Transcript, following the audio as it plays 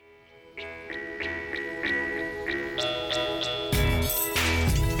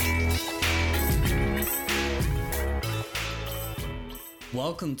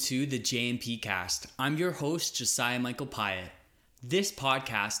Welcome to the JMP Cast. I'm your host, Josiah Michael Pyatt. This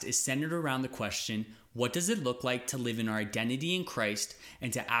podcast is centered around the question, what does it look like to live in our identity in Christ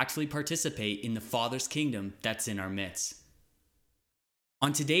and to actually participate in the Father's kingdom that's in our midst?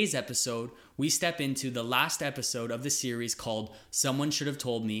 On today's episode, we step into the last episode of the series called Someone Should Have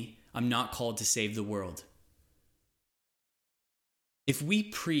Told Me I'm Not Called to Save the World. If we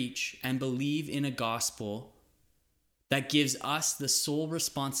preach and believe in a gospel that gives us the sole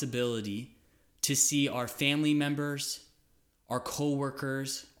responsibility to see our family members, our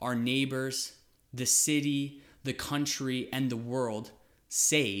coworkers, our neighbors, the city, the country, and the world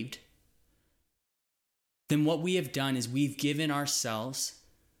saved, then what we have done is we've given ourselves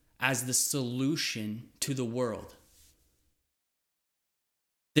as the solution to the world.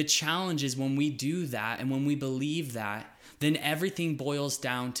 The challenge is when we do that and when we believe that, then everything boils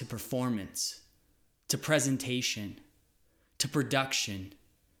down to performance, to presentation, to production,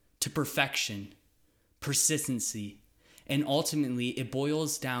 to perfection, persistency, and ultimately it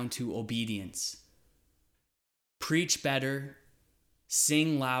boils down to obedience. Preach better,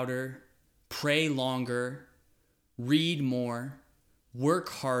 sing louder, pray longer, read more, work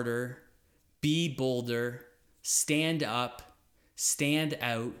harder, be bolder, stand up, stand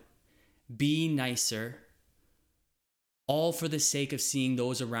out, be nicer, all for the sake of seeing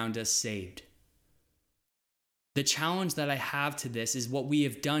those around us saved. The challenge that I have to this is what we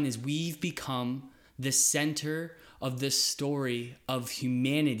have done is we've become the center of the story of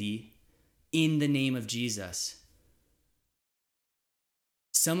humanity in the name of Jesus.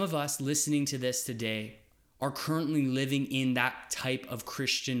 Some of us listening to this today are currently living in that type of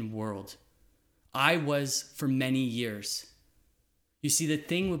Christian world. I was for many years. You see, the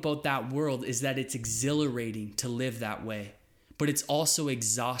thing about that world is that it's exhilarating to live that way, but it's also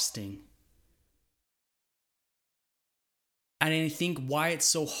exhausting. And I think why it's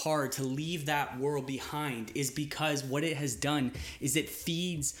so hard to leave that world behind is because what it has done is it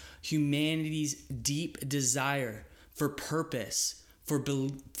feeds humanity's deep desire for purpose, for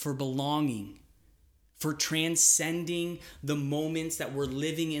belonging, for transcending the moments that we're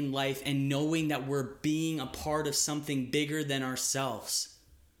living in life and knowing that we're being a part of something bigger than ourselves.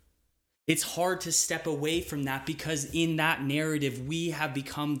 It's hard to step away from that because in that narrative, we have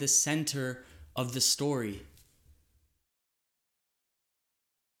become the center of the story.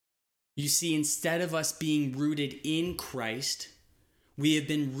 You see, instead of us being rooted in Christ, we have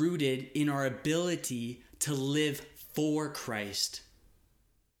been rooted in our ability to live for Christ.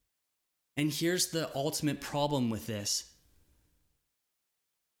 And here's the ultimate problem with this.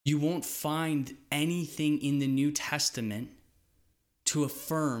 You won't find anything in the New Testament to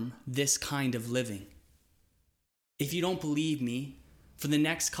affirm this kind of living. If you don't believe me, for the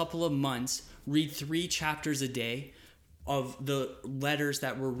next couple of months, read 3 chapters a day of the letters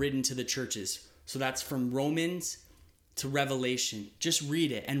that were written to the churches. So that's from Romans to Revelation. Just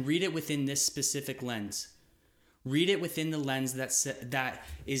read it and read it within this specific lens. Read it within the lens that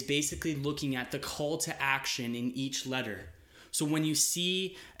is basically looking at the call to action in each letter. So when you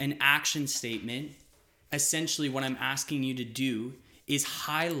see an action statement, essentially what I'm asking you to do is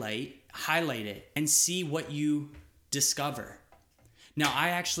highlight it and see what you discover. Now, I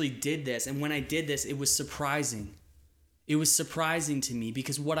actually did this, and when I did this, it was surprising. It was surprising to me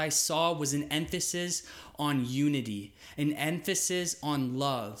because what I saw was an emphasis on unity, an emphasis on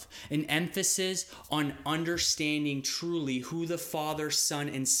love, an emphasis on understanding truly who the Father, Son,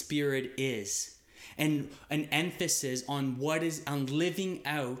 and Spirit is, and an emphasis on living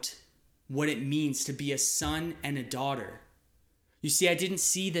out what it means to be a son and a daughter. You see, I didn't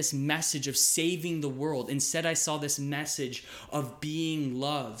see this message of saving the world. Instead, I saw this message of being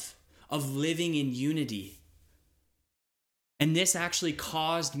love, of living in unity. And this actually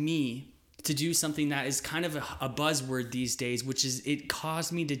caused me to do something that is kind of a buzzword these days, which is it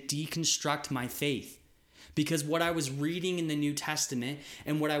caused me to deconstruct my faith. Because what I was reading in the New Testament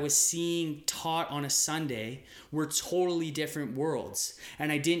and what I was seeing taught on a Sunday were totally different worlds,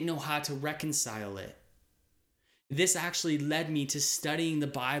 and I didn't know how to reconcile it. This actually led me to studying the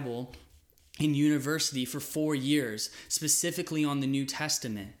Bible in university for 4 years, specifically on the New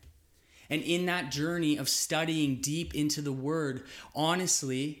Testament. And in that journey of studying deep into the Word,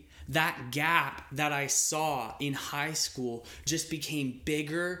 honestly, that gap that I saw in high school just became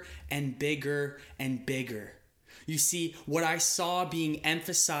bigger and bigger and bigger. You see, what I saw being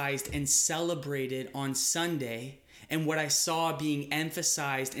emphasized and celebrated on Sunday, and what I saw being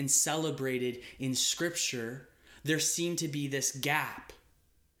emphasized and celebrated in Scripture, there seemed to be this gap.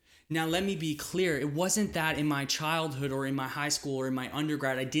 Now, let me be clear. It wasn't that in my childhood or in my high school or in my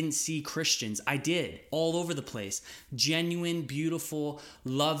undergrad, I didn't see Christians. I did, all over the place. Genuine, beautiful,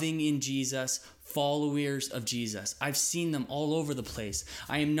 loving in Jesus, followers of Jesus. I've seen them all over the place.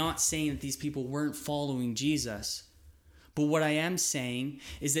 I am not saying that these people weren't following Jesus. But what I am saying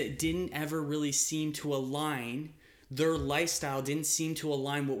is that it didn't ever really seem to align. Their lifestyle didn't seem to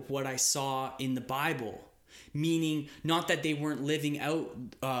align with what I saw in the Bible. Meaning, not that they weren't living out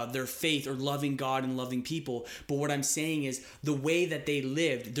their faith or loving God and loving people, but what I'm saying is the way that they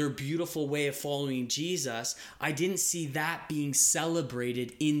lived, their beautiful way of following Jesus, I didn't see that being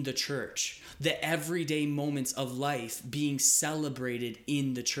celebrated in the church. The everyday moments of life being celebrated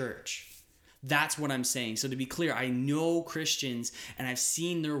in the church. That's what I'm saying. So to be clear, I know Christians and I've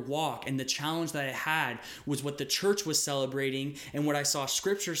seen their walk, and the challenge that I had was what the church was celebrating and what I saw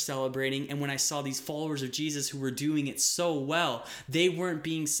scripture celebrating. And when I saw these followers of Jesus who were doing it so well, they weren't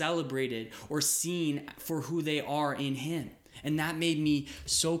being celebrated or seen for who they are in him. And that made me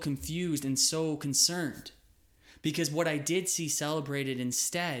so confused and so concerned, because what I did see celebrated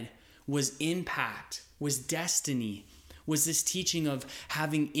instead was impact, was destiny, was this teaching of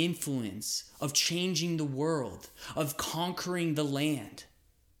having influence, of changing the world, of conquering the land,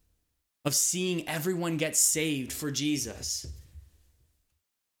 of seeing everyone get saved for Jesus.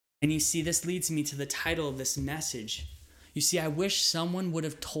 And you see, this leads me to the title of this message. You see, I wish someone would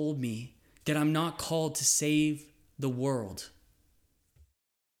have told me that I'm not called to save the world.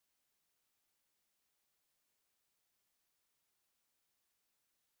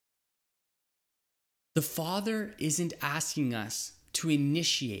 The Father isn't asking us to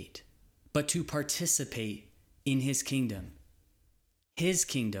initiate, but to participate in his kingdom. His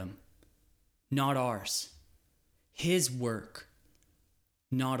kingdom, not ours. His work,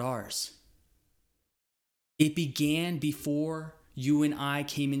 not ours. It began before you and I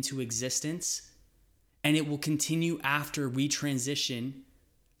came into existence, and it will continue after we transition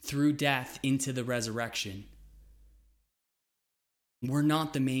through death into the resurrection. We're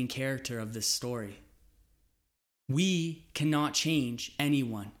not the main character of this story. We cannot change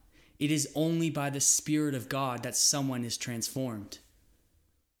anyone. It is only by the Spirit of God that someone is transformed.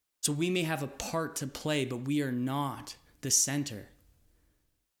 So we may have a part to play, but we are not the center.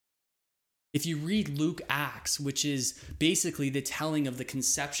 If you read Luke Acts, which is basically the telling of the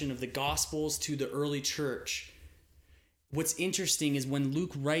conception of the Gospels to the early church, what's interesting is when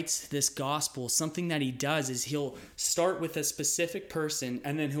Luke writes this gospel, something that he does is he'll start with a specific person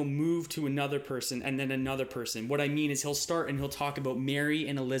and then he'll move to another person and then another person. What I mean is he'll start and he'll talk about Mary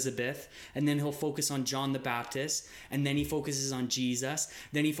and Elizabeth, and then he'll focus on John the Baptist, and then he focuses on Jesus,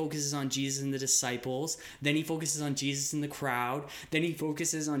 then he focuses on Jesus and the disciples, then he focuses on Jesus and the crowd, then he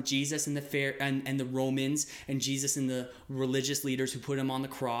focuses on Jesus and the fair and the Romans, and Jesus and the religious leaders who put him on the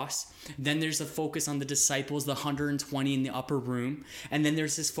cross. Then there's a focus on the disciples, the 120 in the upper room, and then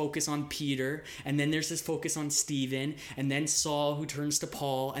there's this focus on Peter, and then there's this focus on Stephen, and then Saul who turns to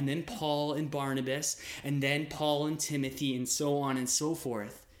Paul, and then Paul and Barnabas, and then Paul and Timothy, and so on and so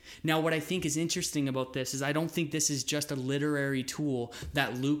forth. Now, what I think is interesting about this is I don't think this is just a literary tool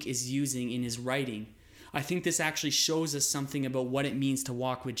that Luke is using in his writing. I think this actually shows us something about what it means to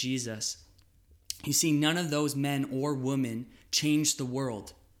walk with Jesus. You see, none of those men or women changed the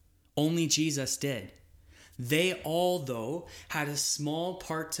world. Only Jesus did. They all, though, had a small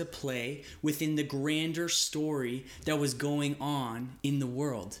part to play within the grander story that was going on in the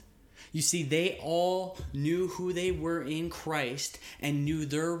world. You see, they all knew who they were in Christ and knew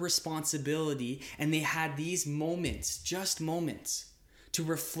their responsibility, and they had these moments, just moments, to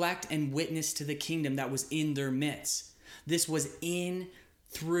reflect and witness to the kingdom that was in their midst. This was in,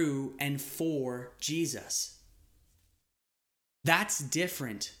 through, and for Jesus. That's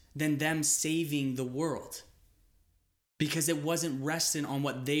different than them saving the world, because it wasn't resting on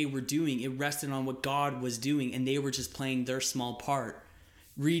what they were doing. It rested on what God was doing, and they were just playing their small part.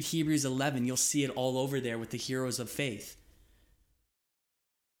 Read Hebrews 11. You'll see it all over there with the heroes of faith.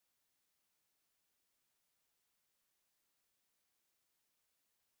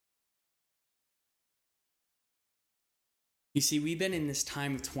 You see, we've been in this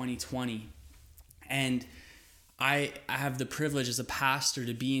time of 2020, and I have the privilege as a pastor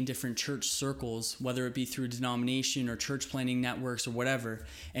to be in different church circles, whether it be through denomination or church planning networks or whatever.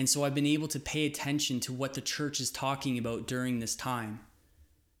 And so I've been able to pay attention to what the church is talking about during this time.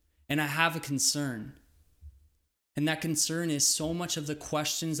 And I have a concern. And that concern is so much of the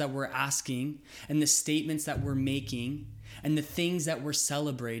questions that we're asking and the statements that we're making and the things that we're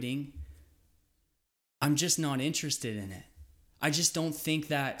celebrating, I'm just not interested in it. I just don't think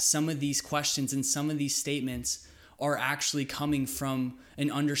that some of these questions and some of these statements are actually coming from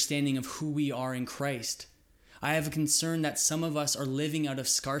an understanding of who we are in Christ. I have a concern that some of us are living out of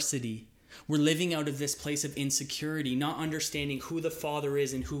scarcity. We're living out of this place of insecurity, not understanding who the Father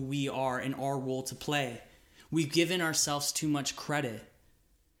is and who we are and our role to play. We've given ourselves too much credit.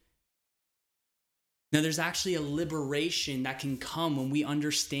 Now, there's actually a liberation that can come when we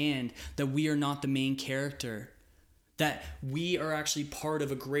understand that we are not the main character, that we are actually part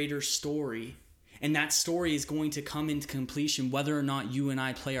of a greater story, and that story is going to come into completion whether or not you and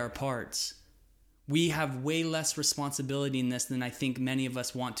I play our parts. We have way less responsibility in this than I think many of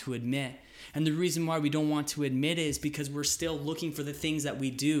us want to admit. And the reason why we don't want to admit it is because we're still looking for the things that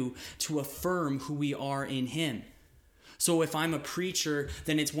we do to affirm who we are in Him. So if I'm a preacher,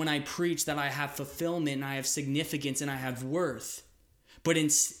 then it's when I preach that I have fulfillment and I have significance and I have worth. But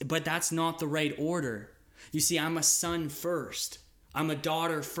that's not the right order. You see, I'm a son first. I'm a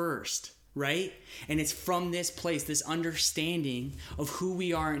daughter first, right? And it's from this place, this understanding of who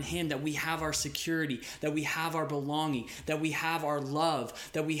we are in Him, that we have our security, that we have our belonging, that we have our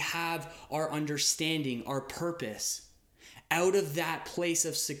love, that we have our understanding, our purpose. Out of that place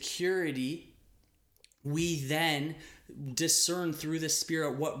of security, we then discern through the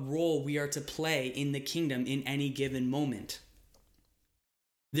Spirit what role we are to play in the kingdom in any given moment.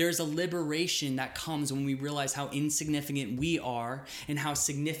 There's a liberation that comes when we realize how insignificant we are and how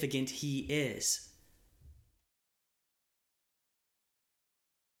significant He is.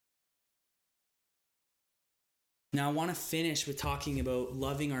 Now, I want to finish with talking about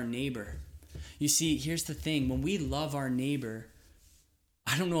loving our neighbor. You see, here's the thing. When we love our neighbor,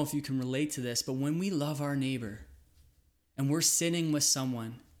 I don't know if you can relate to this, but when we love our neighbor and we're sitting with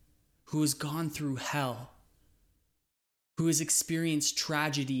someone who has gone through hell, who has experienced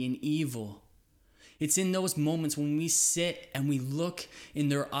tragedy and evil, it's in those moments when we sit and we look in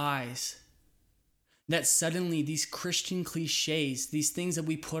their eyes that suddenly these Christian cliches, these things that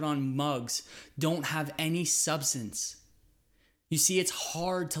we put on mugs, don't have any substance. You see, it's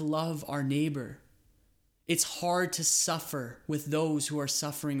hard to love our neighbor. It's hard to suffer with those who are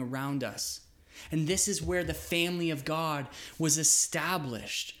suffering around us. And this is where the family of God was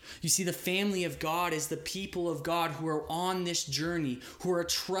established. You see, the family of God is the people of God who are on this journey, who are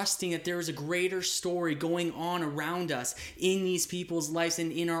trusting that there is a greater story going on around us in these people's lives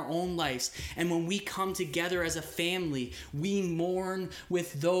and in our own lives. And when we come together as a family, we mourn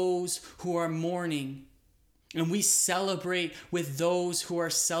with those who are mourning, and we celebrate with those who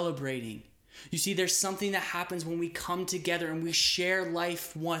are celebrating. You see, there's something that happens when we come together and we share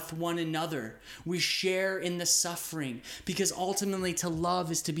life with one another. We share in the suffering, because ultimately to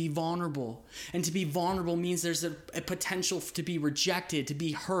love is to be vulnerable. And to be vulnerable means there's a potential to be rejected, to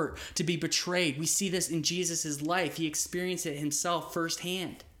be hurt, to be betrayed. We see this in Jesus' life. He experienced it himself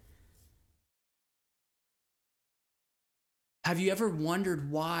firsthand. Have you ever wondered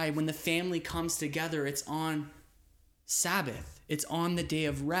why when the family comes together, it's on Sabbath, it's on the day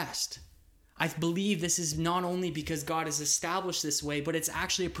of rest? I believe this is not only because God has established this way, but it's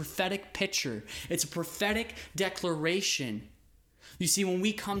actually a prophetic picture. It's a prophetic declaration. You see, when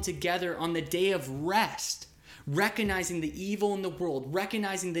we come together on the day of rest, recognizing the evil in the world,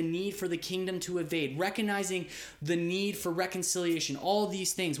 recognizing the need for the kingdom to evade, recognizing the need for reconciliation, all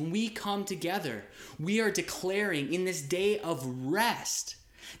these things, when we come together, we are declaring in this day of rest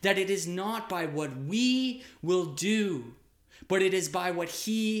that it is not by what we will do, but it is by what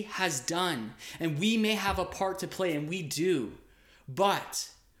He has done. And we may have a part to play, and we do, but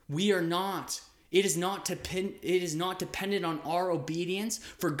we are not. It is not dependent on our obedience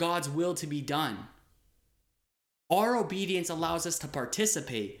for God's will to be done. Our obedience allows us to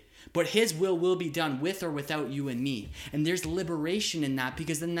participate, but His will be done with or without you and me. And there's liberation in that,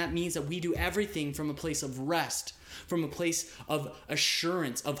 because then that means that we do everything from a place of rest, from a place of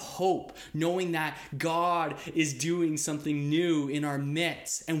assurance, of hope, knowing that God is doing something new in our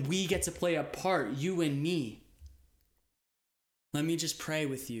midst, and we get to play a part, you and me. Let me just pray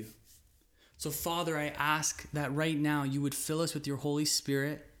with you. So, Father, I ask that right now you would fill us with your Holy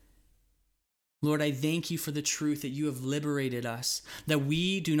Spirit. Lord, I thank you for the truth that you have liberated us, that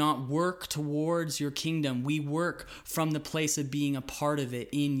we do not work towards your kingdom. We work from the place of being a part of it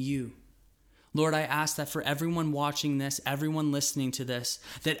in you. Lord, I ask that for everyone watching this, everyone listening to this,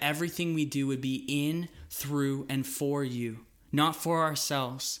 that everything we do would be in, through, and for you, not for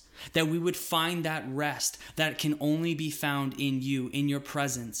ourselves, that we would find that rest that can only be found in you, in your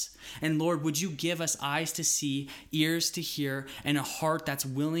presence. And Lord, would you give us eyes to see, ears to hear, and a heart that's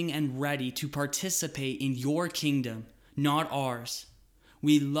willing and ready to participate in your kingdom, not ours.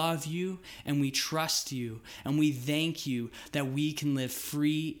 We love you and we trust you, and we thank you that we can live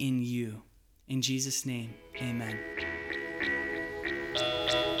free in you. In Jesus' name, amen.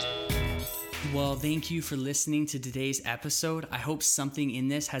 Well, thank you for listening to today's episode. I hope something in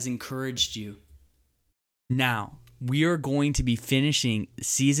this has encouraged you. Now, we are going to be finishing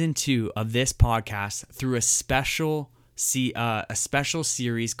season 2 of this podcast through a special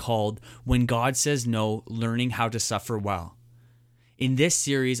series called When God Says No, Learning How to Suffer Well. In this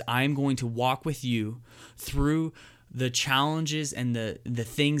series, I'm going to walk with you through the challenges and the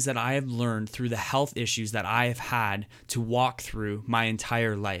things that I have learned through the health issues that I have had to walk through my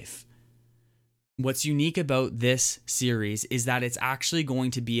entire life. What's unique about this series is that it's actually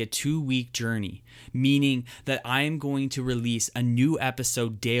going to be a 2-week journey, meaning that I am going to release a new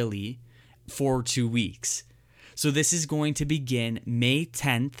episode daily for 2 weeks. So this is going to begin May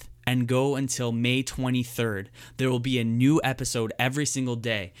 10th and go until May 23rd. There will be a new episode every single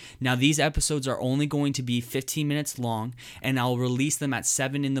day. Now, these episodes are only going to be 15 minutes long, and I'll release them at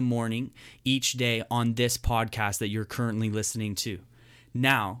 7 in the morning each day on this podcast that you're currently listening to.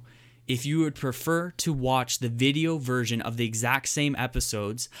 Now, if you would prefer to watch the video version of the exact same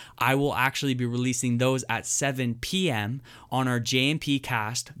episodes, I will actually be releasing those at 7 p.m. on our JMP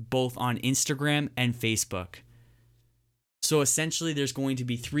cast, both on Instagram and Facebook. So essentially, there's going to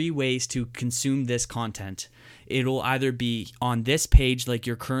be 3 ways to consume this content. It'll either be on this page like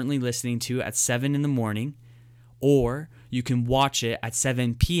you're currently listening to at 7 in the morning, or you can watch it at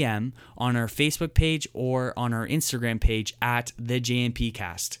 7 p.m. on our Facebook page or on our Instagram page at the JMP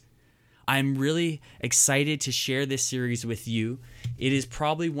cast. I'm really excited to share this series with you. It is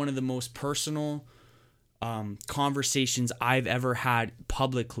probably one of the most personal conversations I've ever had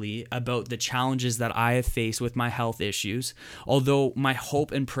publicly about the challenges that I have faced with my health issues. Although my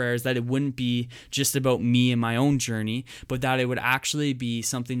hope and prayer is that it wouldn't be just about me and my own journey, but that it would actually be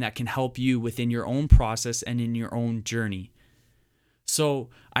something that can help you within your own process and in your own journey. So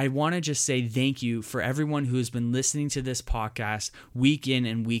I want to just say thank you for everyone who has been listening to this podcast week in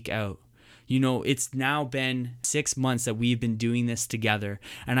and week out. You know, it's now been 6 months that we've been doing this together,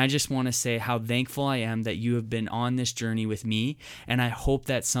 and I just want to say how thankful I am that you have been on this journey with me, and I hope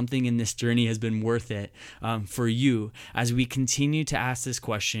that something in this journey has been worth it for you as we continue to ask this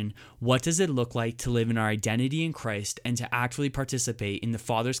question: what does it look like to live in our identity in Christ and to actively participate in the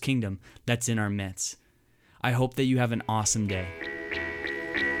Father's kingdom that's in our midst? I hope that you have an awesome day.